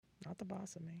not the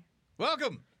boss of me.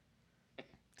 Welcome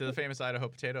to the Famous Idaho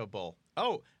Potato Bowl.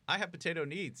 Oh, I have potato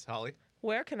needs, Holly.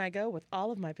 Where can I go with all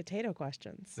of my potato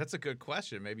questions? That's a good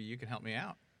question. Maybe you can help me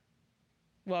out.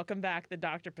 Welcome back, the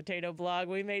Dr. Potato Blog.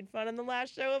 We made fun in the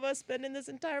last show of us spending this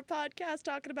entire podcast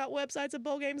talking about websites of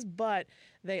bowl games, but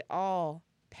they all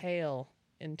pale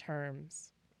in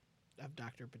terms of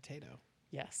Dr. Potato.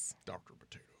 Yes. Dr.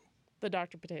 Potato. The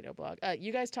Dr. Potato Blog.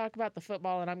 You guys talk about the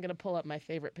football, and I'm going to pull up my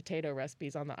favorite potato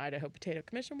recipes on the Idaho Potato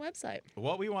Commission website.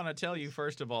 What we want to tell you,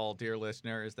 first of all, dear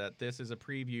listener, is that this is a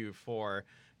preview for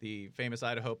the Famous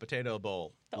Idaho Potato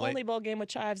Bowl. The only bowl game with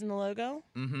chives in the logo?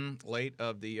 Mm-hmm. Late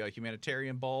of the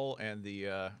Humanitarian Bowl and the,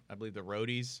 I believe, the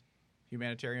Roadies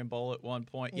Humanitarian Bowl at one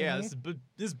point. Mm-hmm. Yeah, this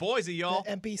is Boise, y'all.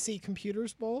 The MPC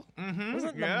Computers Bowl? Mm-hmm.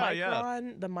 Wasn't the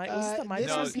Micron, was the Micron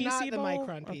this was PC not the Bowl?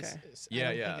 Micron Okay. PC. Yeah,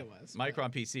 I don't think it was.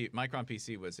 Micron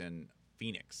PC was in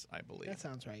Phoenix, I believe. That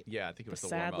sounds right. Yeah, I think it was the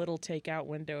sad warm-up. little takeout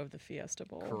window of the Fiesta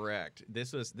Bowl. Correct.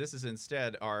 This is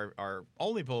instead our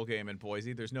only bowl game in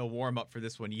Boise. There's no warm-up for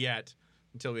this one yet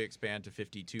until we expand to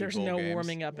 52 There's bowl no games.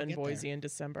 warming up We'll in get Boise there. in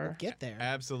December. We'll get there.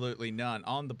 Absolutely none.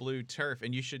 On the blue turf.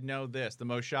 And you should know this. The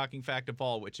most shocking fact of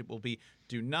all, which it will be,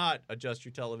 do not adjust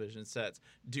your television sets.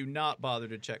 Do not bother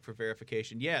to check for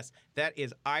verification. Yes, that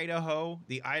is Idaho,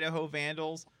 the Idaho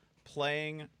Vandals,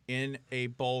 playing in a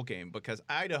bowl game. Because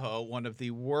Idaho, one of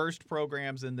the worst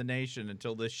programs in the nation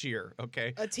until this year,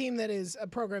 okay? A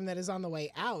program that is on the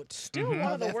way out. Still one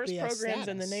of the worst FBS programs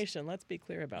in the status. nation. Let's be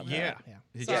clear about Yeah.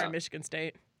 that. Sorry, Michigan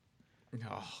State.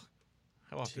 Oh,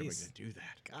 how often are we going Jeez. to do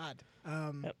that?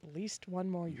 God. At least one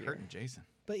more You're year. hurting Jason.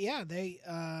 But yeah,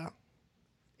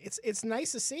 it's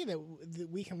nice to see that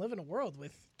we can live in a world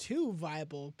with two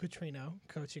viable Petrino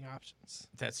coaching options.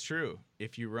 That's true.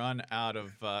 If you run out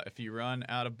of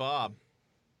Bob,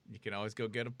 you can always go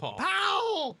get a Paul.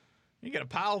 Powell! You get a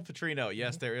Powell Petrino.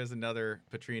 Yes, there is another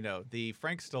Petrino. The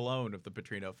Frank Stallone of the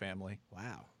Petrino family.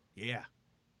 Wow. Yeah.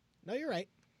 No, you're right.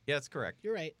 Yeah, that's correct.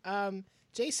 You're right.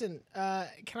 Jason,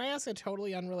 can I ask a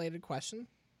totally unrelated question?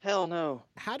 Hell no.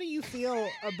 How do you feel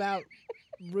about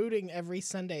rooting every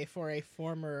Sunday for a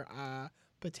former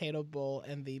Potato Bowl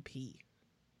MVP?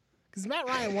 Because Matt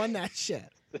Ryan won that shit.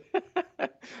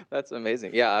 That's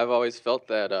amazing. Yeah, I've always felt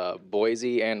that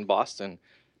Boise and Boston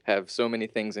have so many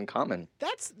things in common.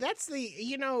 That's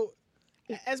the,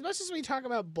 as much as we talk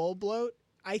about bowl bloat,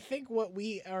 I think what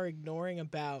we are ignoring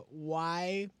about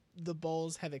why the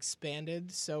bowls have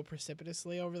expanded so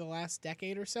precipitously over the last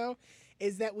decade or so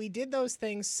is that we did those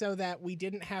things so that we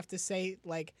didn't have to say,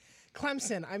 like,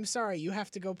 Clemson, I'm sorry, you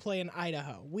have to go play in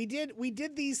Idaho. We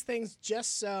did these things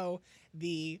just so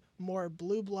the more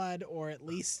blue blood or at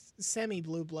least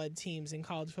semi-blue blood teams in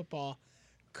college football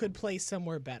could play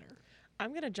somewhere better. I'm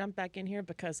going to jump back in here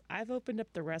because I've opened up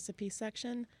the recipe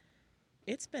section.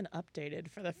 It's been updated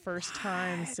for the first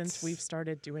time since we've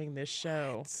started doing this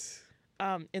show.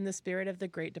 In the spirit of the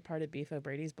great departed Beef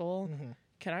O'Brady's Bowl,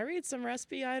 can I read some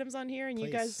recipe items on here and you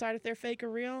guys Please. decide if they're fake or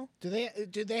real? Do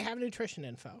they have nutrition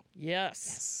info?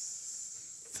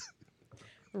 Yes.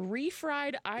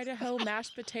 Refried Idaho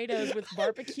mashed potatoes with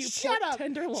barbecue Shut pork up.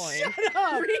 tenderloin. Shut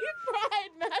up.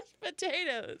 Refried mashed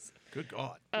potatoes. Good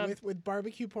God. With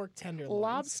barbecue pork tenderloins.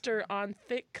 Lobster on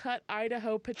thick cut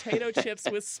Idaho potato chips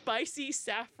with spicy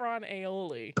saffron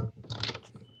aioli.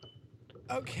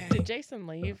 Okay. Did Jason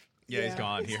leave? Yeah, he's Yeah,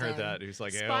 gone. He it's heard done. that. He was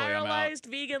like, oh, I'm out. Spiralized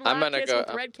vegan I'm gonna latkes go-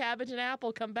 with red cabbage and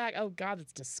apple. Come back. Oh, God,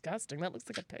 it's disgusting. That looks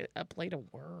like a plate of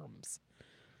worms.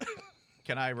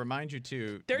 Can I remind you,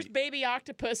 too? There's baby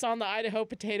octopus on the Idaho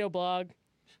Potato Blog.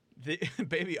 The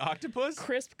baby octopus?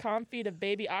 Crisp confit of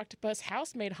baby octopus,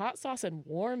 house-made hot sauce, and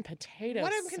warm potato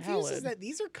What I'm confused salad. is that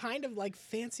these are kind of like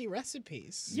fancy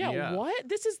recipes. Yeah, what?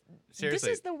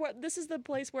 Seriously. This is the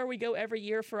place where we go every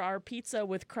year for our pizza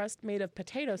with crust made of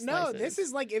potato slices. No, this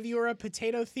is like if you were a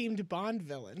potato-themed Bond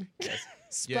villain. Yes.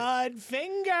 Spud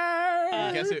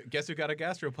Finger. Guess who got a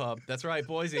gastropub? That's right,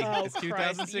 Boise. Oh, It's Christ.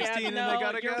 2016 yeah, and no, they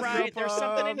got a you're gastropub. right. There's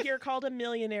something in here called a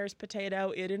millionaire's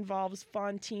potato. It involves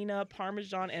fontina,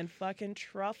 parmesan, and fucking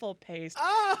truffle paste.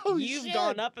 Oh, You've shit.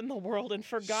 gone up in the world and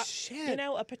forgot. Shit. You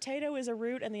know, a potato is a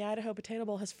root, and the Idaho Potato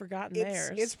Bowl has forgotten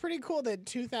theirs. It's pretty cool that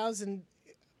 2000.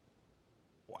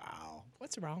 Wow.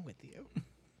 What's wrong with you?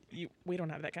 We don't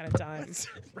have that kind of time.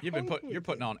 You're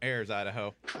putting on airs,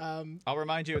 Idaho. I'll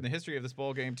remind you, in the history of this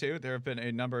bowl game too, there have been a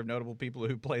number of notable people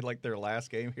who played like their last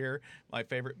game here. My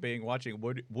favorite being watching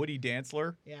Woody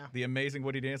Dantzler, Yeah. the amazing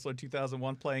Woody Dantzler,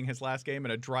 2001, playing his last game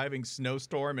in a driving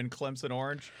snowstorm in Clemson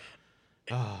Orange.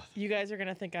 You guys are going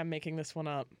to think I'm making this one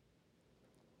up.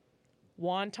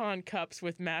 wonton cups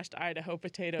with mashed Idaho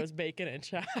potatoes, bacon, and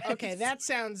chives. Okay, that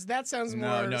sounds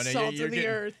more no, salt you're of the getting,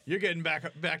 earth. You're getting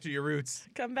back to your roots.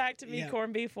 Come back to me, Yep.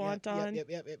 corned beef wonton.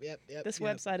 Yep. This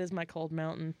website is my cold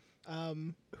mountain.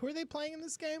 Who are they playing in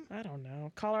this game? I don't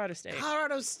know. Colorado State.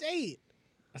 Colorado State.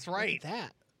 That's Look right. at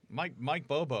that. Mike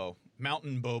Bobo,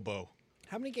 Mountain Bobo.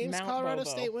 How many games Mount Colorado Bobo.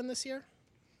 State win this year?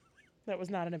 That was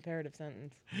not an imperative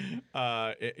sentence.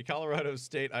 Colorado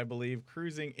State, I believe,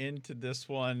 cruising into this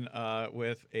one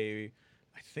with I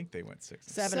think they went 6.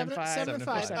 7-5. 7-5.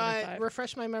 7-5.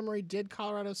 Refresh my memory. Did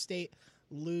Colorado State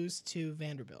lose to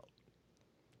Vanderbilt?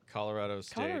 Colorado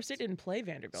State. Colorado State didn't play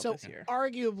Vanderbilt So this year.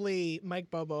 arguably, Mike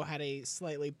Bobo had a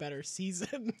slightly better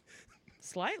season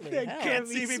Slightly. They hell. Can't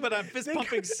see me, but I'm fist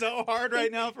pumping so hard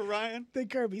right now for Ryan. than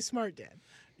Kirby Smart did.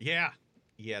 Yeah,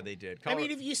 they did. I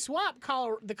mean, if you swap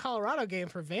the Colorado game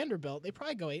for Vanderbilt, they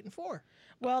probably go 8-4.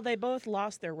 Well, they both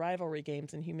lost their rivalry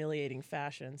games in humiliating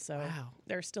fashion, so Wow.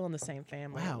 they're still in the same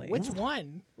family. at Wow, least. which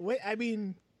one? I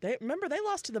mean, They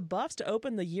lost to the Buffs to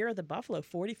open the year of the Buffalo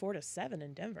 44-7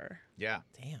 in Denver. yeah,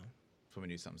 damn. that's when we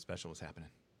knew something special was happening.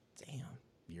 Damn.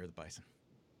 Year of the Bison.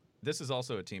 This is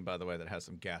also a team, by the way, that has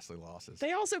some ghastly losses.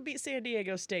 They also beat San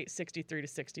Diego State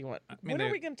 63-61. mean, When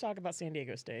are we going to talk about San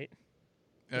Diego State?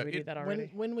 Did we do that already?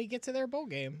 When we get to their bowl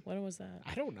game, When was that?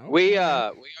 I don't know. We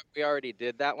already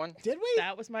did that one. Did we?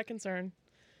 That was my concern.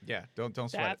 Yeah, don't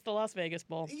sweat That's the Las Vegas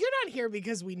Bowl. You're not here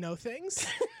because we know things.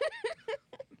 it.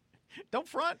 Don't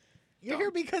front. You're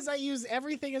here because I use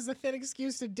everything as a thin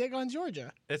excuse to dig on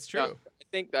Georgia. It's true. No,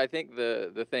 I think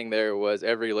the thing there was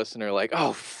every listener like,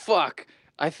 oh fuck,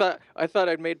 I thought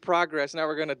I'd made progress. Now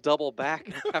we're gonna double back.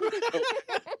 And have to go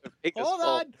to Vegas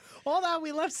Bowl. Hold on.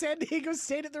 We left San Diego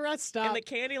State at the rest stop. In the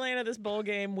Candyland of this bowl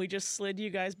game, we just slid you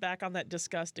guys back on that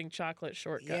disgusting chocolate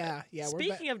shortcut. Yeah.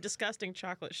 Speaking of disgusting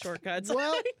chocolate shortcuts,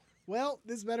 Well,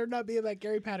 this better not be about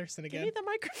Gary Patterson give again. me the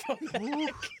microphone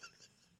back.